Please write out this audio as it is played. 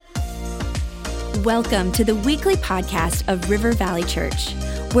Welcome to the weekly podcast of River Valley Church.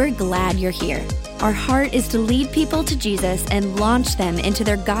 We're glad you're here. Our heart is to lead people to Jesus and launch them into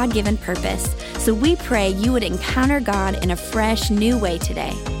their God-given purpose. So we pray you would encounter God in a fresh, new way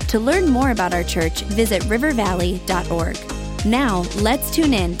today. To learn more about our church, visit rivervalley.org. Now, let's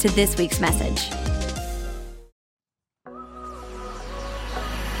tune in to this week's message.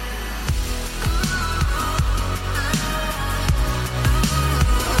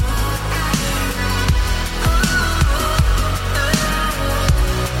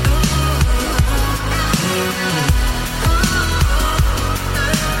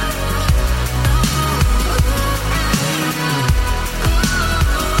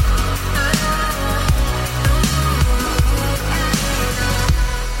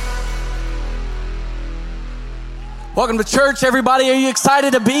 Welcome to church, everybody. Are you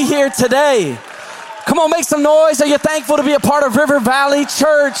excited to be here today? Come on, make some noise. Are you thankful to be a part of River Valley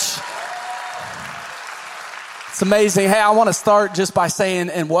Church? It's amazing. Hey, I want to start just by saying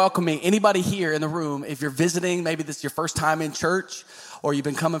and welcoming anybody here in the room. If you're visiting, maybe this is your first time in church, or you've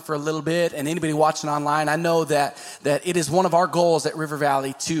been coming for a little bit, and anybody watching online, I know that it is one of our goals at River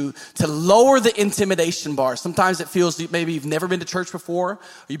Valley to lower the intimidation bar. Sometimes it feels maybe you've never been to church before, or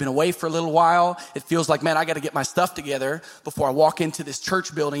you've been away for a little while. It feels like, man, I got to get my stuff together before I walk into this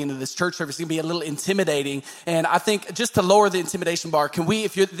church building, into this church service. It's going to be a little intimidating. And I think just to lower the intimidation bar, can we,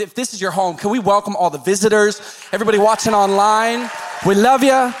 if this is your home, can we welcome all the visitors, everybody watching online? We love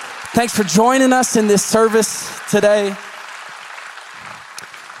you. Thanks for joining us in this service today.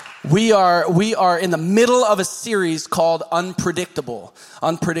 We are in the middle of a series called Unpredictable,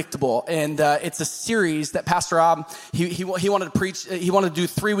 and it's a series that Pastor Rob he wanted to preach. He wanted to do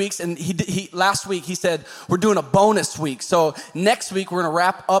 3 weeks, and he last week he said we're doing a bonus week. So next week we're going to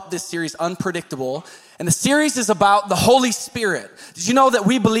wrap up this series, Unpredictable, and the series is about the Holy Spirit. Did you know that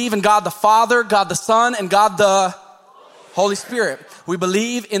we believe in God the Father, God the Son, and God the Holy Spirit? We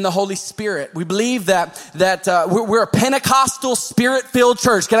believe in the Holy Spirit. We believe that we're a Pentecostal Spirit-filled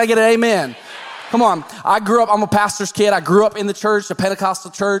church. Can I get an amen? Come on. I'm a pastor's kid. I grew up in the church, a Pentecostal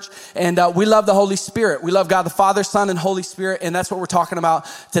church, and we love the Holy Spirit. We love God the Father, Son, and Holy Spirit, and that's what we're talking about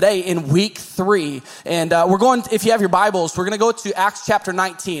today in week 3. And if you have your Bibles, we're going to go to Acts chapter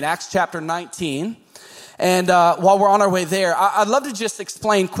 19. Acts chapter 19. And while we're on our way there, I'd love to just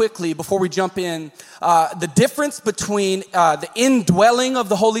explain quickly before we jump in the difference between the indwelling of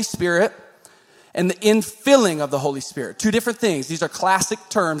the Holy Spirit and the infilling of the Holy Spirit. Two different things. These are classic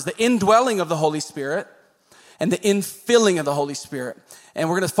terms, the indwelling of the Holy Spirit and the infilling of the Holy Spirit. And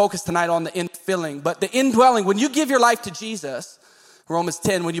we're going to focus tonight on the infilling. But the indwelling, when you give your life to Jesus, Romans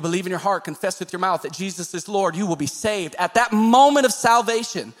 10, when you believe in your heart, confess with your mouth that Jesus is Lord, you will be saved. At that moment of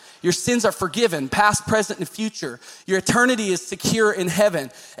salvation, your sins are forgiven, past, present, and future. Your eternity is secure in heaven.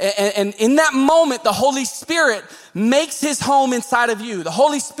 And in that moment, the Holy Spirit makes his home inside of you. The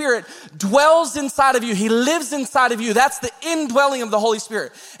Holy Spirit dwells inside of you. He lives inside of you. That's the indwelling of the Holy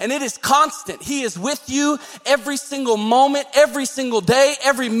Spirit. And it is constant. He is with you every single moment, every single day,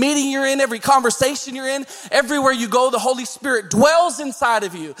 every meeting you're in, every conversation you're in, everywhere you go, the Holy Spirit dwells inside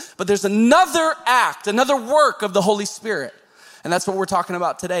of you. But there's another act, another work of the Holy Spirit. And that's what we're talking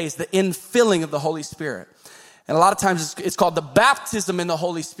about today, is the infilling of the Holy Spirit. And a lot of times it's called the baptism in the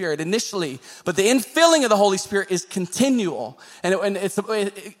Holy Spirit initially, but the infilling of the Holy Spirit is continual. And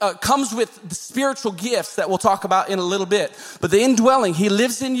it comes with the spiritual gifts that we'll talk about in a little bit. But the indwelling, he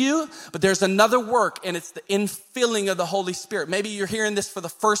lives in you, but there's another work, and it's the infilling of the Holy Spirit. Maybe you're hearing this for the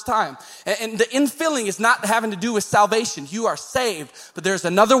first time. And the infilling is not having to do with salvation. You are saved, but there's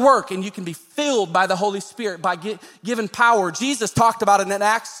another work, and you can be filled by the Holy Spirit by given power. Jesus talked about it in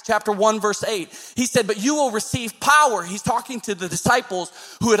Acts chapter 1, verse 8. He said, but you will receive power. He's talking to the disciples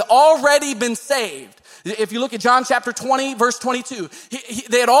who had already been saved. If you look at John chapter 20, verse 22,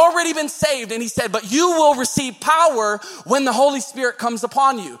 they had already been saved, and he said, but you will receive power when the Holy Spirit comes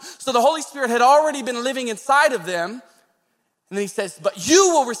upon you. So the Holy Spirit had already been living inside of them. And then he says, but you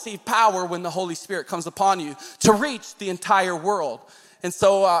will receive power when the Holy Spirit comes upon you to reach the entire world. And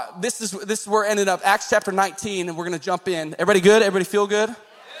so this is where we're ending up, Acts chapter 19, and we're going to jump in. Everybody good? Everybody feel good? Yeah.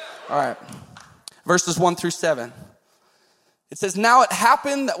 All right. Verses 1 through 7. It says, now it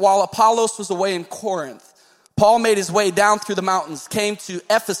happened that while Apollos was away in Corinth, Paul made his way down through the mountains, came to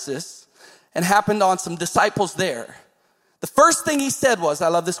Ephesus, and happened on some disciples there. The first thing he said was, I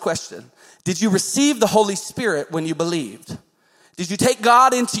love this question, did you receive the Holy Spirit when you believed? Did you take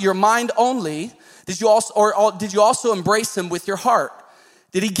God into your mind only? Did you also embrace him with your heart?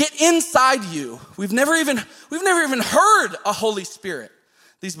 Did he get inside you? We've never even heard a Holy Spirit.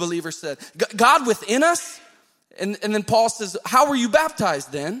 These believers said, God within us? And then Paul says, how were you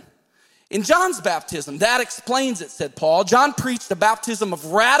baptized then? In John's baptism, that explains it, said Paul. John preached a baptism of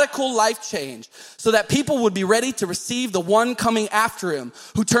radical life change so that people would be ready to receive the one coming after him,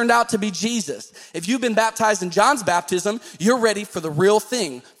 who turned out to be Jesus. If you've been baptized in John's baptism, you're ready for the real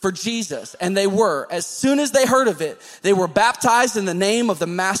thing, for Jesus. And they were. As soon as they heard of it, they were baptized in the name of the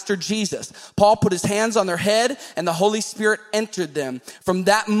Master Jesus. Paul put his hands on their head, and the Holy Spirit entered them. From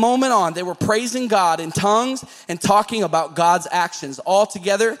that moment on, they were praising God in tongues and talking about God's actions.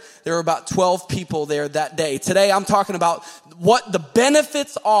 Altogether, there were about 12 people there that day. Today, I'm talking about what the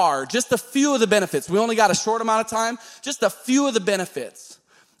benefits are, just a few of the benefits. We only got a short amount of time, just a few of the benefits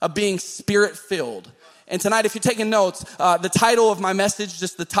of being Spirit-filled. And tonight, if you're taking notes, the title of my message,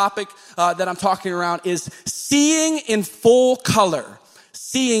 just the topic that I'm talking around, is Seeing in Full Color.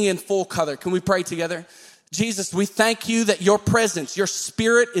 Seeing in full color. Can we pray together? Jesus, we thank you that your presence, your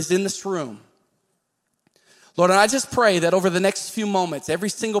Spirit is in this room. Lord, and I just pray that over the next few moments, every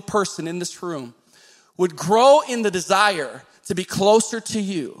single person in this room would grow in the desire to be closer to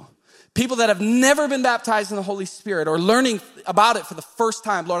you. People that have never been baptized in the Holy Spirit or learning about it for the first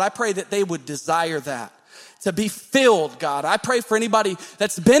time, Lord, I pray that they would desire that, to be filled, God. I pray for anybody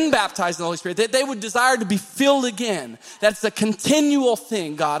that's been baptized in the Holy Spirit, that they would desire to be filled again. That's a continual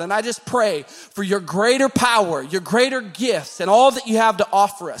thing, God. And I just pray for your greater power, your greater gifts, and all that you have to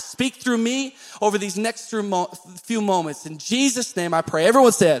offer us. Speak through me over these next few moments. In Jesus' name I pray.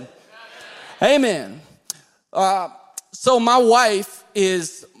 Everyone said, Amen. So my wife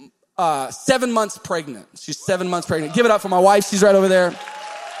is 7 months pregnant. She's 7 months pregnant. Give it up for my wife. She's right over there.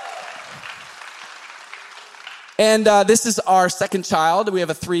 And this is our second child. We have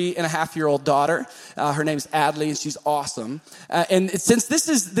a 3.5-year-old daughter. Her name's Adley, and she's awesome. And since this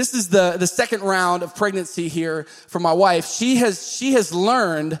is the second round of pregnancy here for my wife, she has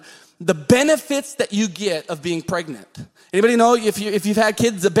learned the benefits that you get of being pregnant. Anybody know if you've had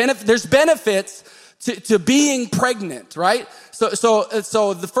kids, there's benefits to being pregnant, right? So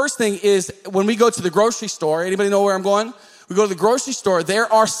the first thing is when we go to the grocery store. Anybody know where I'm going? We go to the grocery store,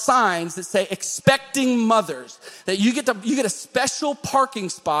 there are signs that say expecting mothers, that you get a special parking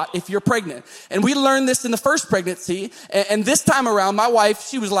spot if you're pregnant. And we learned this in the first pregnancy. And this time around, my wife,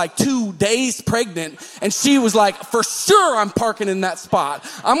 she was like 2 days pregnant. And she was like, for sure I'm parking in that spot.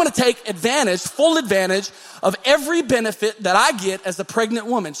 I'm going to take full advantage of every benefit that I get as a pregnant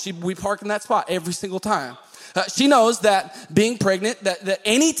woman. We park in that spot every single time. She knows that being pregnant, that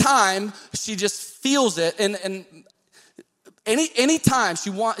any time she just feels it, and any time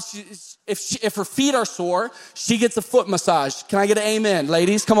if her feet are sore, she gets a foot massage. Can I get an amen,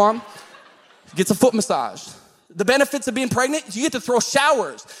 ladies? Come on. Gets a foot massage. The benefits of being pregnant, you get to throw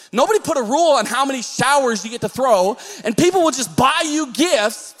showers. Nobody put a rule on how many showers you get to throw, and people will just buy you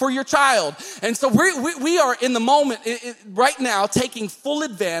gifts for your child. And so we are in the moment right now taking full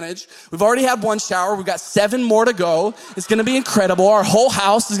advantage. We've already had one shower. We've got 7 more to go. It's going to be incredible. Our whole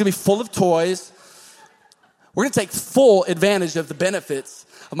house is going to be full of toys. We're going to take full advantage of the benefits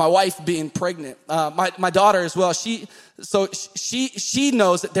of my wife being pregnant. My daughter as well. She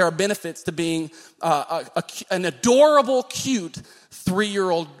knows that there are benefits to being an adorable, cute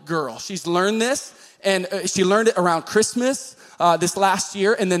 3-year-old girl. She's learned this, and she learned it around Christmas this last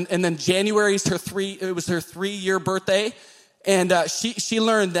year, and then January is her 3-year birthday. And she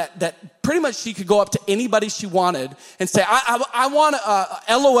learned that pretty much she could go up to anybody she wanted and say, I want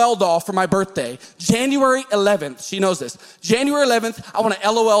a LOL doll for my birthday. January 11th, she knows this. January 11th, I want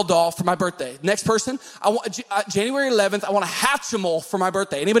a LOL doll for my birthday. Next person, January 11th, I want a Hatchimal for my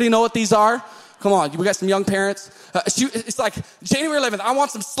birthday. Anybody know what these are? Come on, we got some young parents. It's like January 11th, I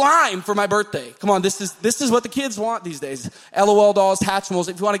want some slime for my birthday. Come on, this is what the kids want these days. LOL dolls, Hatchimals.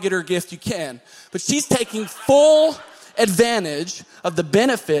 If you want to get her a gift, you can. But she's taking full advantage of the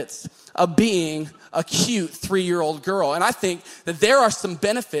benefits of being a cute 3-year-old girl. And I think that there are some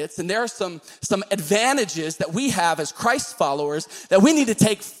benefits and there are some advantages that we have as Christ followers that we need to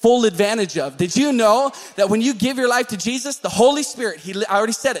take full advantage of. Did you know that when you give your life to Jesus, the Holy Spirit, I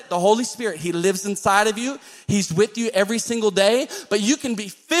already said it, the Holy Spirit, He lives inside of you. He's with you every single day, but you can be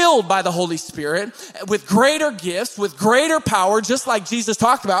filled by the Holy Spirit with greater gifts, with greater power, just like Jesus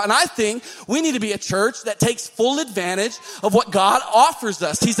talked about. And I think we need to be a church that takes full advantage of what God offers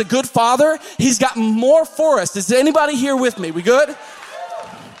us. He's a good Father. He's got more for us. Is anybody here with me? We good?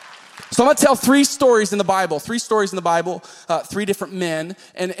 So I'm going to tell three stories in the Bible, three different men,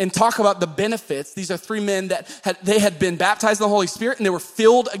 and talk about the benefits. These are three men that had been baptized in the Holy Spirit, and they were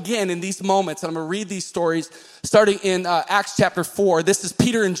filled again in these moments. And I'm going to read these stories starting in Acts chapter 4. This is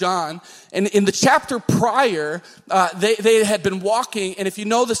Peter and John. And in the chapter prior, they had been walking. And if you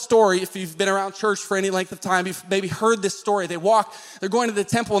know the story, if you've been around church for any length of time, you've maybe heard this story. They're going to the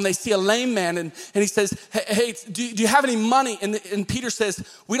temple, and they see a lame man. And he says, hey, do you have any money? And Peter says,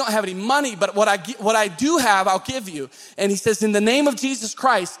 we don't have any money, but what I do have, I'll give you. And he says, in the name of Jesus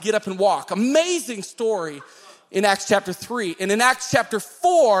Christ, get up and walk. Amazing story in Acts chapter 3. And in Acts chapter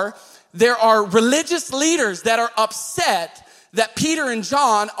 4, there are religious leaders that are upset that Peter and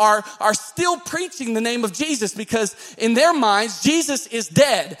John are still preaching the name of Jesus, because in their minds, Jesus is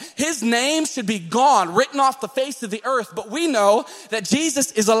dead. His name should be gone, written off the face of the earth. But we know that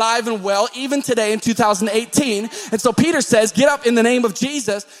Jesus is alive and well, even today in 2018. And so Peter says, get up in the name of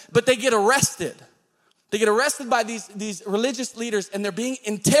Jesus, but they get arrested. They get arrested by these religious leaders, and they're being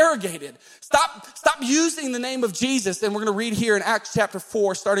interrogated. Stop using the name of Jesus. And we're going to read here in Acts chapter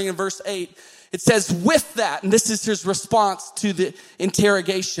 4, starting in verse 8. It says, with that, and this is his response to the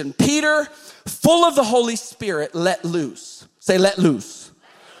interrogation, Peter, full of the Holy Spirit, let loose. Say, let loose.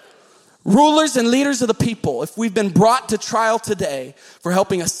 Rulers and leaders of the people, if we've been brought to trial today for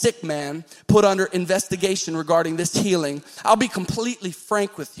helping a sick man put under investigation regarding this healing, I'll be completely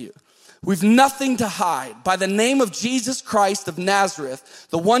frank with you. We've nothing to hide. By the name of Jesus Christ of Nazareth,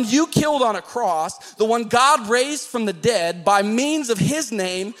 the one you killed on a cross, the one God raised from the dead, by means of his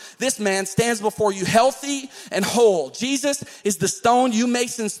name, this man stands before you healthy and whole. Jesus is the stone you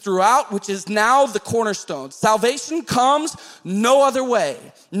masons threw out, which is now the cornerstone. Salvation comes no other way.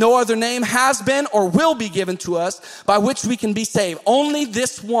 No other name has been or will be given to us by which we can be saved. Only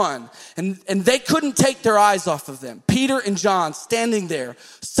this one. And they couldn't take their eyes off of them. Peter and John standing there,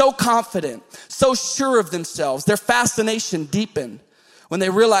 so confident, so sure of themselves. Their fascination deepened when they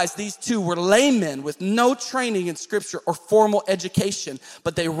realized these two were laymen with no training in scripture or formal education,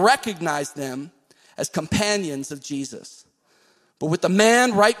 but they recognized them as companions of Jesus. But with the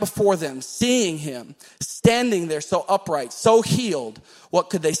man right before them, seeing him standing there so upright, so healed, what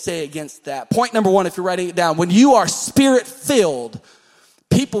could they say against that? Point number one, if you're writing it down, when you are spirit-filled,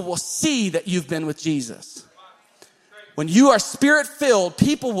 people will see that you've been with Jesus. When you are spirit-filled,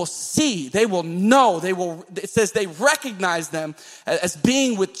 people will see, they will know, it says they recognize them as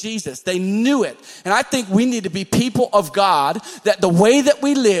being with Jesus. They knew it. And I think we need to be people of God, that the way that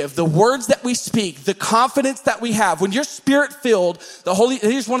we live, the words that we speak, the confidence that we have, when you're spirit-filled,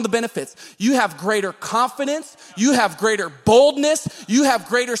 here's one of the benefits. You have greater confidence, you have greater boldness, you have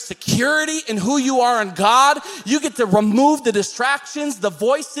greater security in who you are in God. You get to remove the distractions, the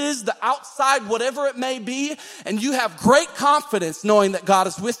voices, the outside, whatever it may be, and you have great confidence knowing that God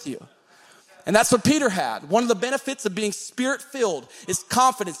is with you. And that's what Peter had. One of the benefits of being spirit-filled is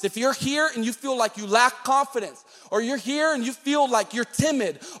confidence. If you're here and you feel like you lack confidence, or you're here and you feel like you're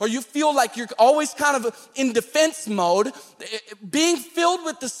timid, or you feel like you're always kind of in defense mode, being filled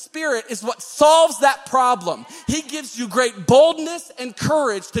with the Spirit is what solves that problem. He gives you great boldness and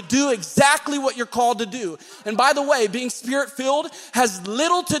courage to do exactly what you're called to do. And by the way, being Spirit-filled has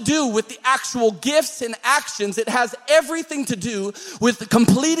little to do with the actual gifts and actions. It has everything to do with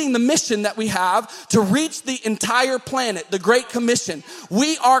completing the mission that we have to reach the entire planet, the Great Commission.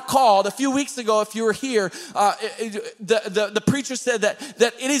 We are called, a few weeks ago, if you were here, the preacher said that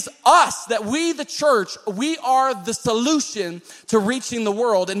it is us, that we, the church, we are the solution to reaching the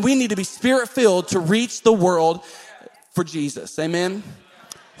world, and we need to be spirit-filled to reach the world for Jesus. Amen?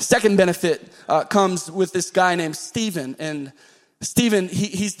 Second benefit comes with this guy named Stephen. And Stephen,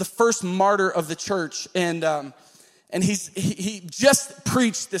 he's the first martyr of the church, and he just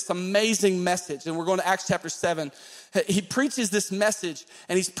preached this amazing message. And we're going to Acts chapter 7. He preaches this message,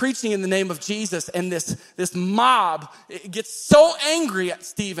 and he's preaching in the name of Jesus. And this mob gets so angry at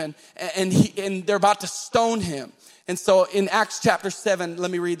Stephen, and they're about to stone him. And so in Acts chapter 7,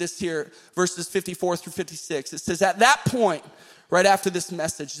 let me read this here, verses 54 through 56. It says, at that point, right after this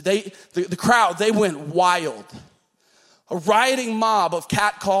message, the crowd, they went wild. A rioting mob of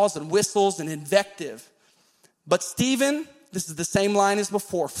catcalls and whistles and invective. But Stephen, this is the same line as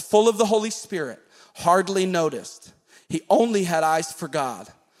before, full of the Holy Spirit, hardly noticed. He only had eyes for God,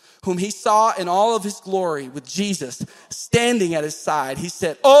 whom he saw in all of his glory with Jesus standing at his side. He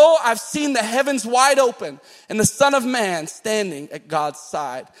said, oh, I've seen the heavens wide open and the Son of Man standing at God's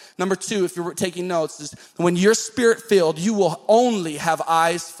side. Number two, if you're taking notes, is when you're spirit-filled, you will only have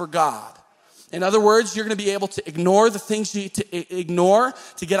eyes for God. In other words, you're going to be able to ignore the things you need to ignore,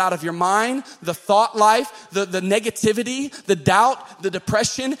 to get out of your mind, the thought life, the negativity, the doubt, the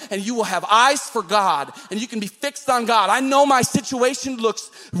depression, and you will have eyes for God, and you can be fixed on God. I know my situation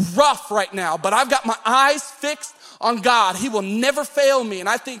looks rough right now, but I've got my eyes fixed on God. He will never fail me. And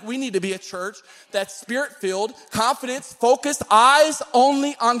I think we need to be a church that's spirit-filled, confidence, focused, eyes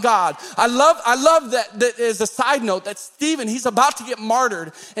only on God. I love that as a side note that Stephen, he's about to get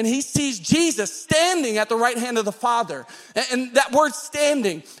martyred and he sees Jesus standing at the right hand of the Father. And that word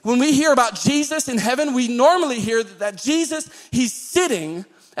standing, when we hear about Jesus in heaven, we normally hear that Jesus, he's sitting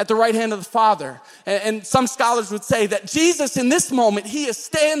at the right hand of the Father. And some scholars would say that Jesus in this moment, he is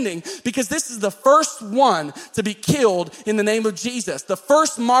standing because this is the first one to be killed in the name of Jesus. The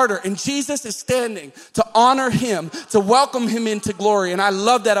first martyr, and Jesus is standing to honor him, to welcome him into glory. And I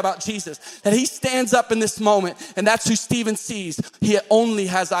love that about Jesus, that he stands up in this moment, and that's who Stephen sees. He only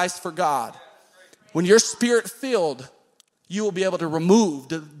has eyes for God. When you're spirit-filled, you will be able to remove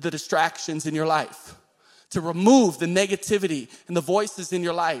the distractions in your life, to remove the negativity and the voices in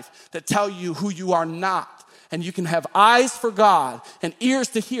your life that tell you who you are not. And you can have eyes for God and ears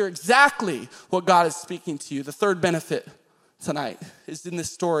to hear exactly what God is speaking to you. The third benefit tonight is in this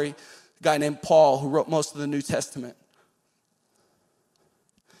story, a guy named Paul who wrote most of the New Testament.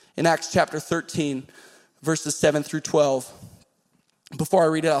 In Acts chapter 13, verses 7 through 12. Before I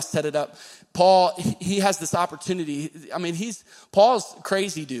read it, I'll set it up. Paul, he has this opportunity. I mean, Paul's a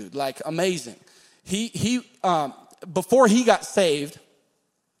crazy dude, like amazing. He before he got saved,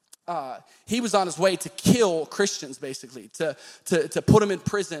 he was on his way to kill Christians, basically, to put them in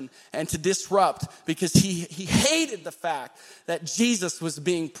prison and to disrupt, because he hated the fact that Jesus was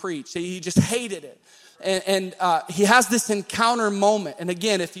being preached. He just hated it. And he has this encounter moment. And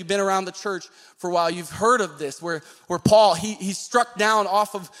again, if you've been around the church for a while, you've heard of this, where Paul, he's struck down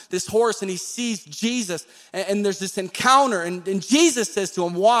off of this horse and he sees Jesus. And there's this encounter. And Jesus says to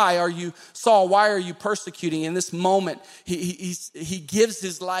him, Saul, why are you persecuting? In this moment, he gives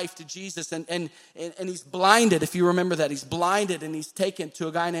his life to Jesus. And he's blinded, if you remember that. He's blinded and he's taken to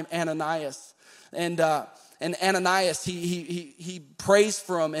a guy named Ananias. And Ananias, he prays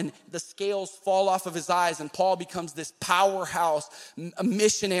for him, and the scales fall off of his eyes, and Paul becomes this powerhouse, a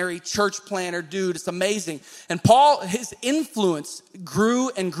missionary, church planner dude. It's amazing. And Paul, his influence grew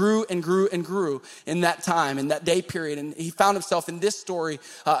and grew and grew and grew in that time, in that day period. And he found himself in this story,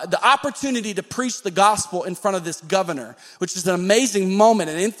 the opportunity to preach the gospel in front of this governor, which is an amazing moment,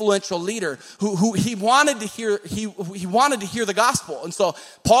 an influential leader who he wanted to hear. He wanted to hear the gospel. And so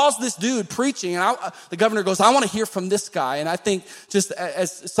Paul's this dude preaching, and the governor goes, I want to hear from this guy. And I think just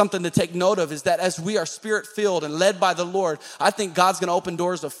as something to take note of is that as we are spirit-filled and led by the Lord, I think God's going to open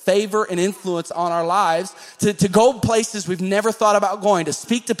doors of favor and influence on our lives to go places we've never thought about going, to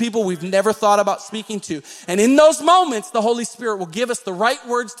speak to people we've never thought about speaking to. And in those moments, the Holy Spirit will give us the right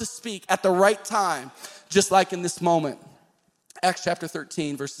words to speak at the right time, just like in this moment. Acts chapter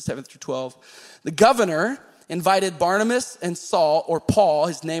 13, verses 7 through 12. The governor invited Barnabas and Saul, or Paul,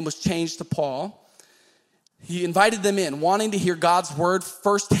 his name was changed to Paul. He invited them in, wanting to hear God's word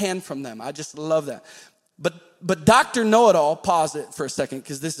firsthand from them. I just love that. But Dr. Know-It-All, pause it for a second,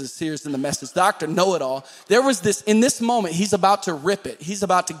 because this is serious in the message. Dr. Know-It-All, there was this, in this moment, he's about to rip it. He's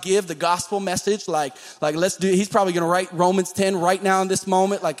about to give the gospel message, like let's do it. He's probably going to write Romans 10 right now in this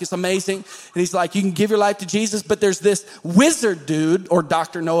moment, like it's amazing. And he's like, you can give your life to Jesus, but there's this wizard dude, or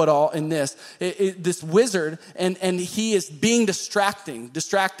Dr. Know-It-All in this wizard, and he is being distracting,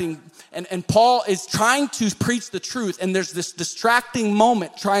 and Paul is trying to preach the truth, and there's this distracting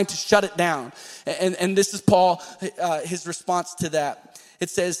moment trying to shut it down. And this is Paul, his response to that. It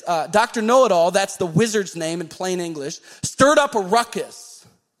says, Dr. Know-It-All, that's the wizard's name in plain English, stirred up a ruckus,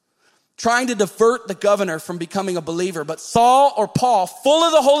 trying to divert the governor from becoming a believer. But Saul, or Paul, full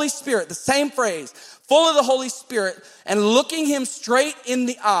of the Holy Spirit, the same phrase, full of the Holy Spirit, and looking him straight in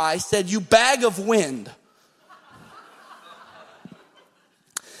the eye, said, you bag of wind.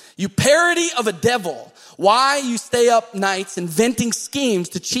 You parody of a devil. Why you stay up nights inventing schemes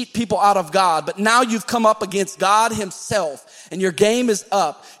to cheat people out of God, but now you've come up against God himself and your game is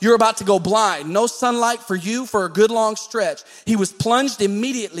up. You're about to go blind. No sunlight for you for a good long stretch. He was plunged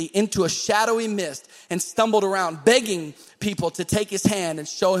immediately into a shadowy mist and stumbled around, begging people to take his hand and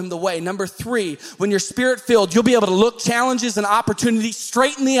show him the way. Number 3, when you're spirit-filled, you'll be able to look challenges and opportunities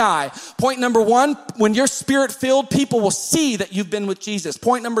straight in the eye. Point number 1, when you're spirit-filled, people will see that you've been with Jesus.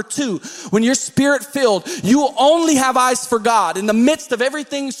 Point number 2, when you're spirit-filled, you will only have eyes for God. In the midst of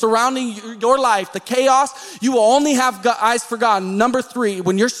everything surrounding your life, the chaos, you will only have eyes for God. Number 3,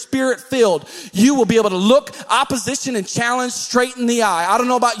 when you're spirit-filled, you will be able to look opposition and challenge straight in the eye. I don't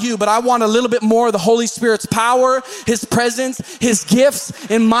know about you, but I want a little bit more of the Holy Spirit's power, his presence, his gifts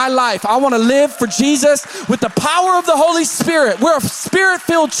in my life. I want to live for Jesus with the power of the Holy Spirit. We're a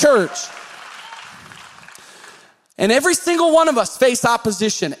spirit-filled church. And every single one of us face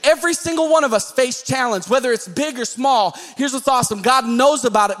opposition. Every single one of us face challenge, whether it's big or small. Here's what's awesome. God knows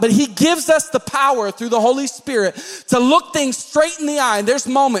about it, but he gives us the power through the Holy Spirit to look things straight in the eye. And there's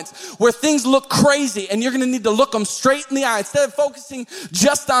moments where things look crazy and you're going to need to look them straight in the eye. Instead of focusing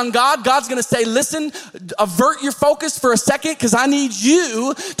just on God, God's going to say, listen, avert your focus for a second because I need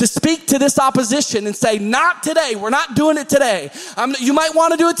you to speak to this opposition and say, not today. We're not doing it today. You might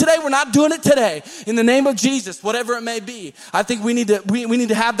want to do it today. We're not doing it today. In the name of Jesus, whatever it may be. I think we need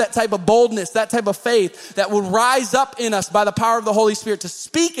to have that type of boldness, that type of faith that will rise up in us by the power of the Holy Spirit to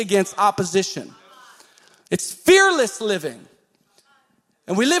speak against opposition. It's fearless living.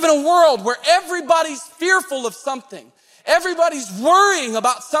 And we live in a world where everybody's fearful of something. Everybody's worrying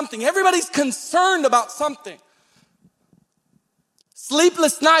about something. Everybody's concerned about something.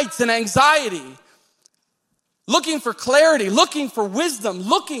 Sleepless nights and anxiety. Looking for clarity, looking for wisdom,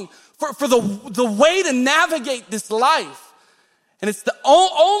 looking for the way to navigate this life. And it's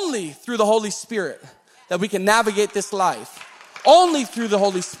only through the Holy Spirit that we can navigate this life. Only through the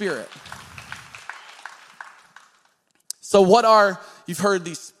Holy Spirit. So you've heard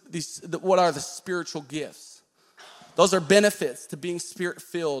what are the spiritual gifts? Those are benefits to being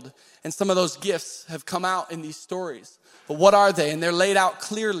spirit-filled. And some of those gifts have come out in these stories. But what are they? And they're laid out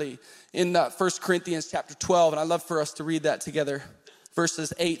clearly in 1 Corinthians chapter 12. And I'd love for us to read that together.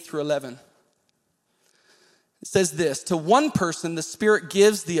 Verses 8 through 11. It says this, to one person, the Spirit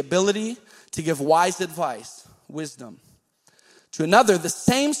gives the ability to give wise advice, wisdom. To another, the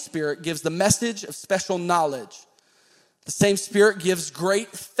same Spirit gives the message of special knowledge. The same Spirit gives great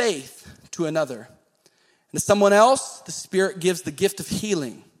faith to another. And to someone else, the Spirit gives the gift of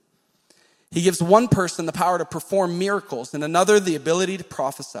healing. He gives one person the power to perform miracles and another the ability to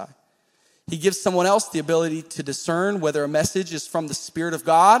prophesy. He gives someone else the ability to discern whether a message is from the Spirit of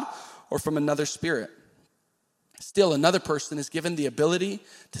God or from another spirit. Still, another person is given the ability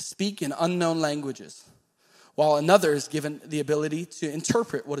to speak in unknown languages, while another is given the ability to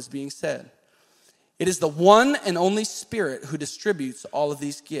interpret what is being said. It is the one and only Spirit who distributes all of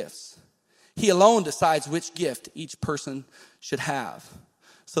these gifts. He alone decides which gift each person should have.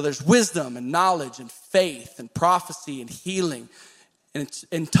 So there's wisdom and knowledge and faith and prophecy and healing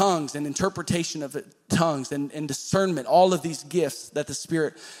and tongues and interpretation of tongues and discernment, all of these gifts that the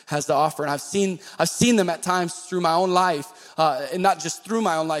Spirit has to offer. And I've seen them at times through my own life, and not just through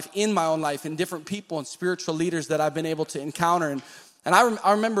my own life, in my own life, in different people and spiritual leaders that I've been able to encounter. And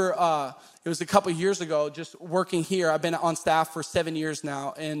I remember it was a couple years ago, just working here. I've been on staff for 7 years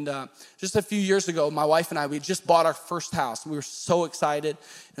now. And just a few years ago, my wife and I, we just bought our first house. We were so excited.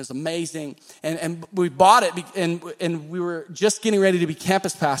 It was amazing. And we bought it, and we were just getting ready to be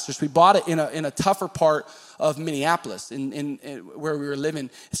campus pastors. We bought it in a tougher part of Minneapolis, in where we were living.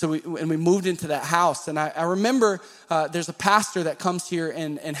 So we moved into that house. And I remember there's a pastor that comes here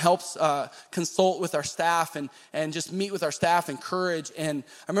and helps consult with our staff and just meet with our staff, encourage. And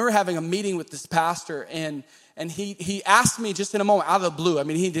I remember having a meeting with this pastor, and he asked me just in a moment, out of the blue. I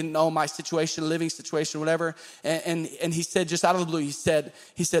mean, he didn't know my situation, living situation, whatever. And he said, just out of the blue, he said,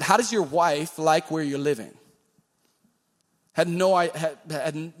 how does your wife like where you're living? Had no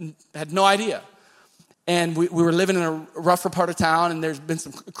idea. And we were living in a rougher part of town, and there's been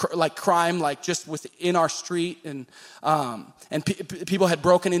some crime just within our street, and people had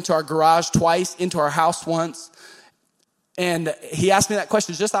broken into our garage twice, into our house once. And he asked me that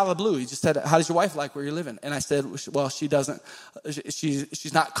question just out of the blue. He just said, how does your wife like where you're living? And I said, well, she doesn't,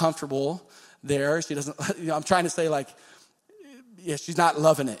 she's not comfortable there. She doesn't, I'm trying to say she's not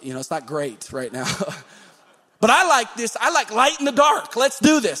loving it. It's not great right now. But I like this. I like light in the dark. Let's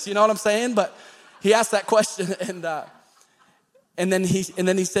do this. You know what I'm saying? But he asked that question, and then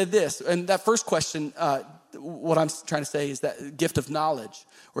he said this. And that first question, what I'm trying to say is that gift of knowledge,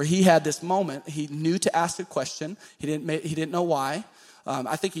 where he had this moment. He knew to ask a question. He didn't know why.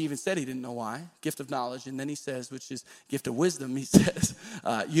 I think he even said he didn't know why. Gift of knowledge, and then he says, which is gift of wisdom. He says,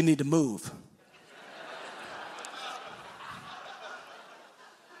 you need to move.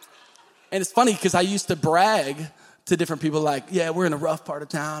 And it's funny because I used to brag to different people like, yeah, we're in a rough part of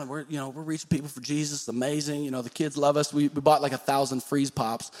town. And we're reaching people for Jesus. It's amazing. The kids love us. We bought like 1,000 freeze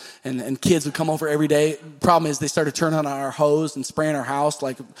pops, and kids would come over every day. Problem is they started turning on our hose and spraying our house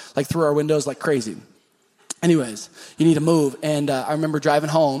like through our windows like crazy. Anyways, you need to move. And I remember driving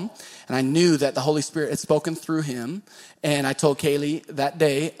home, and I knew that the Holy Spirit had spoken through him. And I told Kaylee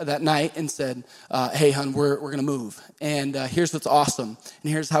that night, and said, hey, hon, we're going to move. And here's what's awesome.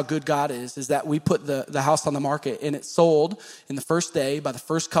 And here's how good God is that we put the house on the market, and it sold in the first day by the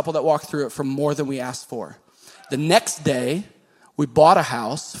first couple that walked through it for more than we asked for. The next day, we bought a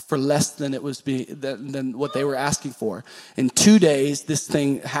house for less than than what they were asking for. In 2 days, this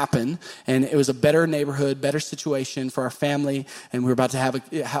thing happened, and it was a better neighborhood, better situation for our family. And we were about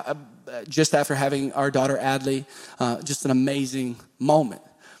to just after having our daughter Adley, just an amazing moment.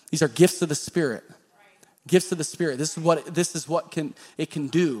 These are gifts of the Spirit. Gifts of the Spirit. This is what it can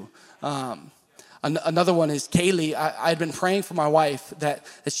do. Another one is Kaylee. I had been praying for my wife that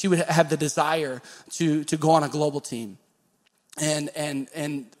she would have the desire to go on a global team. And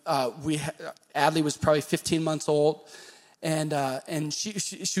Adley was probably 15 months old, and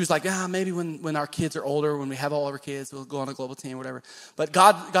she was like, maybe when our kids are older, when we have all of our kids, we'll go on a global team or whatever. But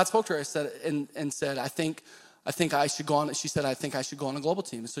God spoke to her and said, I think I should go on. She said, I think I should go on a global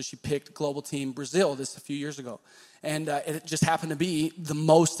team. And so she picked global team Brazil a few years ago. And it just happened to be the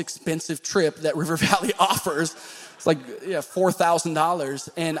most expensive trip that River Valley offers. It's like $4,000.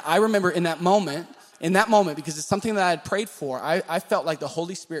 And I remember in that moment, because it's something that I had prayed for, I felt like the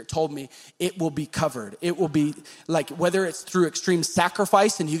Holy Spirit told me it will be covered. It will be like, whether it's through extreme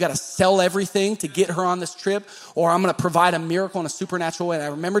sacrifice and you got to sell everything to get her on this trip, or I'm going to provide a miracle in a supernatural way. And I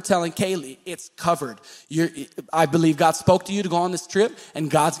remember telling Kaylee, it's covered. I believe God spoke to you to go on this trip, and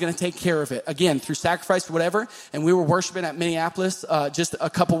God's going to take care of it. Again, through sacrifice or whatever. And we were worshiping at Minneapolis just a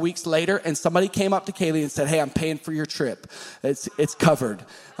couple weeks later, and somebody came up to Kaylee and said, hey, I'm paying for your trip. It's covered.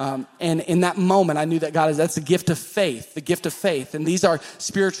 And in that moment, I knew that that's the gift of faith, And these are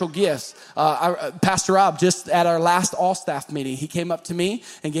spiritual gifts. Pastor Rob, just at our last all-staff meeting, he came up to me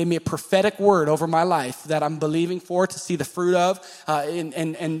and gave me a prophetic word over my life that I'm believing for to see the fruit of,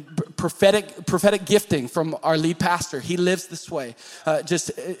 and prophetic gifting from our lead pastor. He lives this way.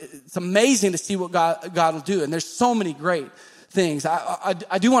 It's amazing to see what God will do. And there's so many great things.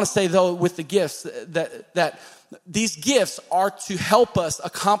 I do want to say, though, with the gifts, that these gifts are to help us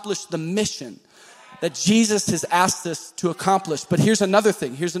accomplish the mission that Jesus has asked us to accomplish. But here's another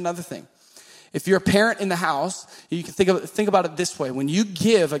thing. If you're a parent in the house, you can think about it this way. When you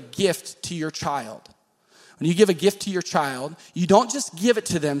give a gift to your child, you don't just give it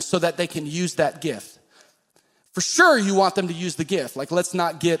to them so that they can use that gift. For sure, you want them to use the gift. Like, let's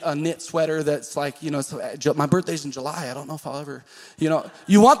not get a knit sweater that's like, my birthday's in July. I don't know if I'll ever,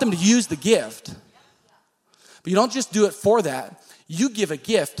 you want them to use the gift. But you don't just do it for that. You give a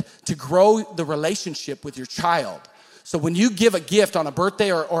gift to grow the relationship with your child. So when you give a gift on a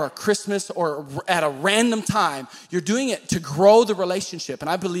birthday or a Christmas or at a random time, you're doing it to grow the relationship. And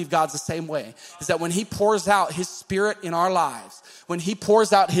I believe God's the same way, is that when he pours out his Spirit in our lives, when he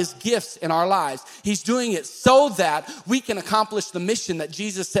pours out his gifts in our lives, he's doing it so that we can accomplish the mission that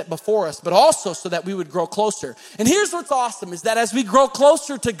Jesus set before us, but also so that we would grow closer. And here's what's awesome, is that as we grow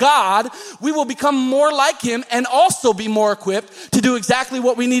closer to God, we will become more like him and also be more equipped to do exactly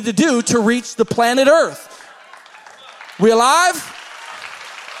what we need to do to reach the planet Earth. We alive?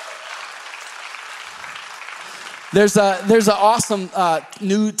 There's an awesome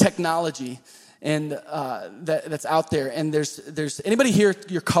new technology and that's out there. And there's anybody here,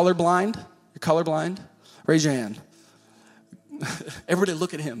 you're colorblind? You're colorblind? Raise your hand. Everybody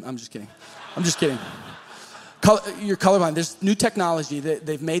look at him. I'm just kidding. You're colorblind. There's new technology that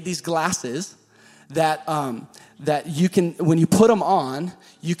they've made these glasses that you can, when you put them on,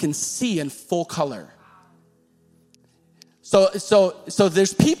 you can see in full color. So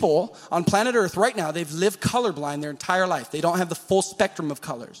there's people on planet Earth right now, they've lived colorblind their entire life. They don't have the full spectrum of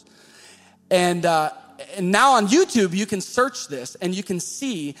colors. And now on YouTube, you can search this and you can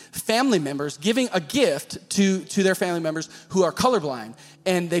see family members giving a gift to their family members who are colorblind.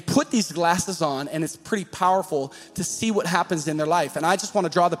 And they put these glasses on, and it's pretty powerful to see what happens in their life. And I just want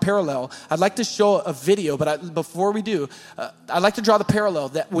to draw the parallel. I'd like to show a video, but before we do, I'd like to draw the parallel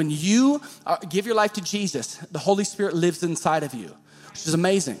that when you give your life to Jesus, the Holy Spirit lives inside of you, which is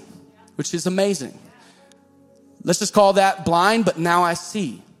amazing. Let's just call that blind, but now I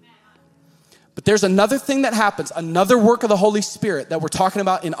see. But there's another thing that happens, another work of the Holy Spirit that we're talking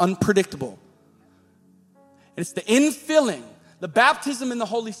about in unpredictable. It's the infilling, the baptism in the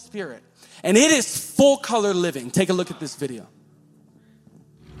Holy Spirit. And it is full color living. Take a look at this video.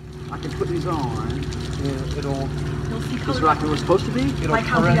 I can put these on and it'll you'll see color. Is it like it was supposed to be? Like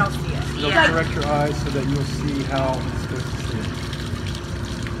how we all see it. It'll correct your eyes so that you'll see how it's supposed to see it.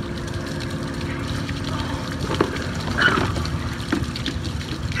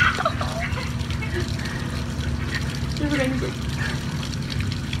 Everything's like,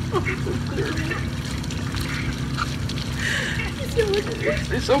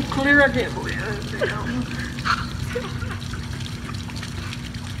 It's so clear, I can't believe it.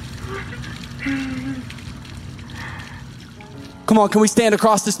 Come on, can we stand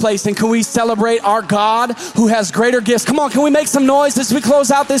across this place and can we celebrate our God who has greater gifts? Come on, can we make some noise as we close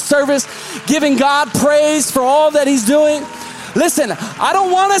out this service, giving God praise for all that he's doing? Listen, I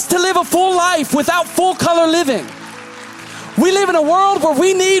don't want us to live a full life without full color living. We live in a world where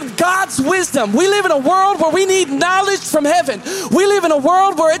we need God's wisdom. We live in a world where we need knowledge from heaven. We live in a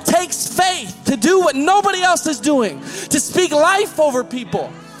world where it takes faith to do what nobody else is doing, to speak life over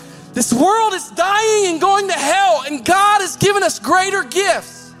people. This world is dying and going to hell, and God has given us greater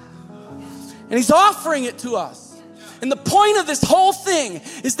gifts, and he's offering it to us. And the point of this whole thing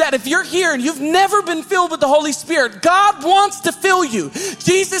is that if you're here and you've never been filled with the Holy Spirit, God wants to fill you.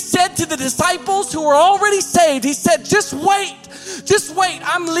 Jesus said to the disciples who were already saved, he said, just wait,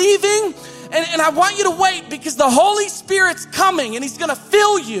 I'm leaving, and I want you to wait because the Holy Spirit's coming and he's gonna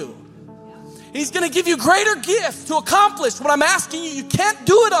fill you. He's going to give you greater gifts to accomplish what I'm asking you. You can't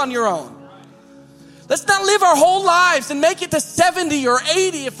do it on your own. Let's not live our whole lives and make it to 70 or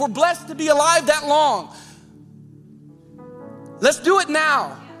 80 if we're blessed to be alive that long. Let's do it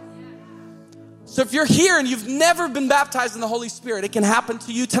now. So if you're here and you've never been baptized in the Holy Spirit, it can happen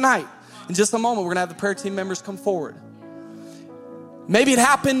to you tonight. In just a moment, we're going to have the prayer team members come forward. Maybe it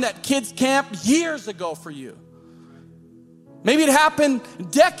happened at kids' camp years ago for you. Maybe it happened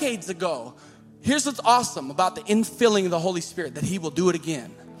decades ago. Here's what's awesome about the infilling of the Holy Spirit, that he will do it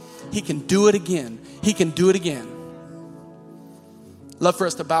again. He can do it again. He can do it again. Love for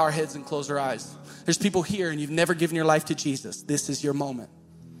us to bow our heads and close our eyes. There's people here and you've never given your life to Jesus. This is your moment.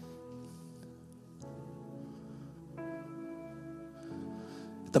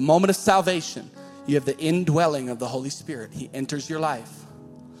 At the moment of salvation, you have the indwelling of the Holy Spirit. He enters your life.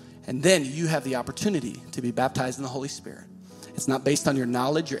 And then you have the opportunity to be baptized in the Holy Spirit. It's not based on your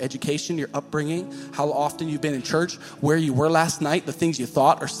knowledge, your education, your upbringing, how often you've been in church, where you were last night, the things you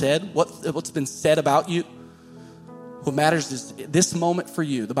thought or said, what's been said about you. What matters is this moment for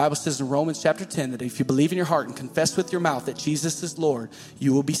you. The Bible says in Romans chapter 10 that if you believe in your heart and confess with your mouth that Jesus is Lord,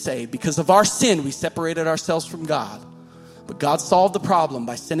 you will be saved. Because of our sin, we separated ourselves from God. But God solved the problem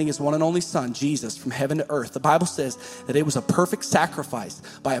by sending his one and only son, Jesus, from heaven to earth. The Bible says that it was a perfect sacrifice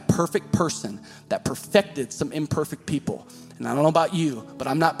by a perfect person that perfected some imperfect people. And I don't know about you, but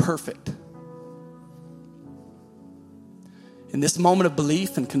I'm not perfect. In this moment of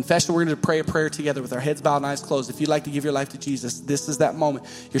belief and confession, we're going to pray a prayer together with our heads bowed and eyes closed. If you'd like to give your life to Jesus, this is that moment.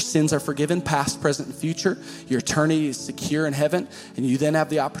 Your sins are forgiven, past, present, and future. Your eternity is secure in heaven. And you then have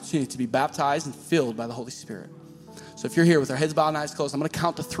the opportunity to be baptized and filled by the Holy Spirit. So if you're here with our heads bowed and eyes closed, I'm going to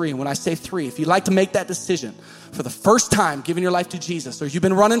count to 3. And when I say 3, if you'd like to make that decision for the first time, giving your life to Jesus, or you've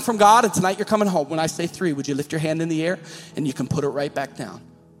been running from God and tonight you're coming home, when I say 3, would you lift your hand in the air and you can put it right back down?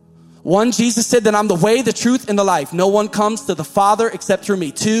 1, Jesus said that I'm the way, the truth, and the life. No one comes to the Father except through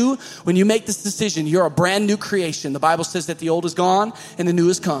me. 2, when you make this decision, you're a brand new creation. The Bible says that the old is gone and the new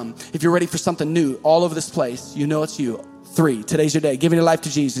has come. If you're ready for something new all over this place, you know it's you. 3, today's your day. Giving your life to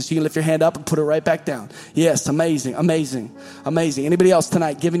Jesus. You can lift your hand up and put it right back down. Yes, amazing, amazing, amazing. Anybody else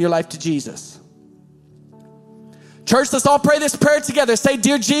tonight giving your life to Jesus? Church, let's all pray this prayer together. Say,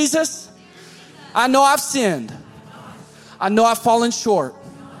 dear Jesus, I know I've sinned. I know I've fallen short.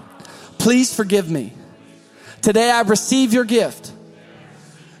 Please forgive me. Today I receive your gift,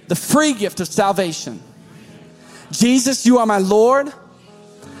 the free gift of salvation. Jesus, you are my Lord.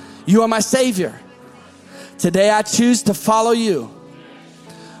 You are my Savior. Today I choose to follow you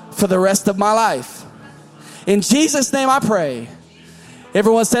for the rest of my life. In Jesus' name I pray.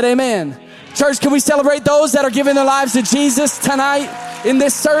 Everyone said amen. Church, can we celebrate those that are giving their lives to Jesus tonight in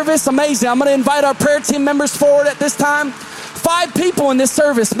this service? Amazing. I'm going to invite our prayer team members forward at this time. 5 people in this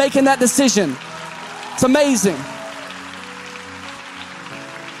service making that decision. It's amazing.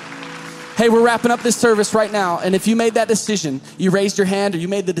 Hey, we're wrapping up this service right now. And if you made that decision, you raised your hand or you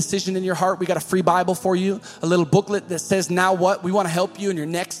made the decision in your heart, we got a free Bible for you, a little booklet that says, now what? We want to help you in your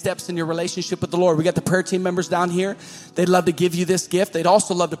next steps in your relationship with the Lord. We got the prayer team members down here. They'd love to give you this gift. They'd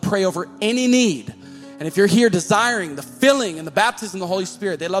also love to pray over any need. And if you're here desiring the filling and the baptism of the Holy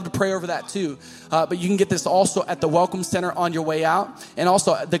Spirit, they'd love to pray over that too. But you can get this also at the Welcome Center on your way out. And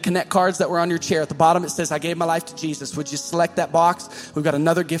also the Connect cards that were on your chair. At the bottom it says, I gave my life to Jesus. Would you select that box? We've got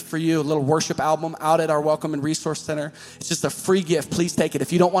another gift for you, a little worship album out at our Welcome and Resource Center. It's just a free gift. Please take it.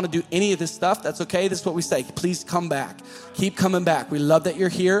 If you don't want to do any of this stuff, that's okay. This is what we say. Please come back. Keep coming back. We love that you're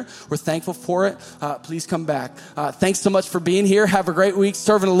here. We're thankful for it. Please come back. Thanks so much for being here. Have a great week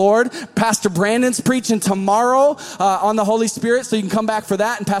serving the Lord. Pastor Brandon's preaching tomorrow on the Holy Spirit, so you can come back for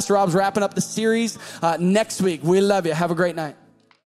that. And Pastor Rob's wrapping up the series next week. We love you. Have a great night.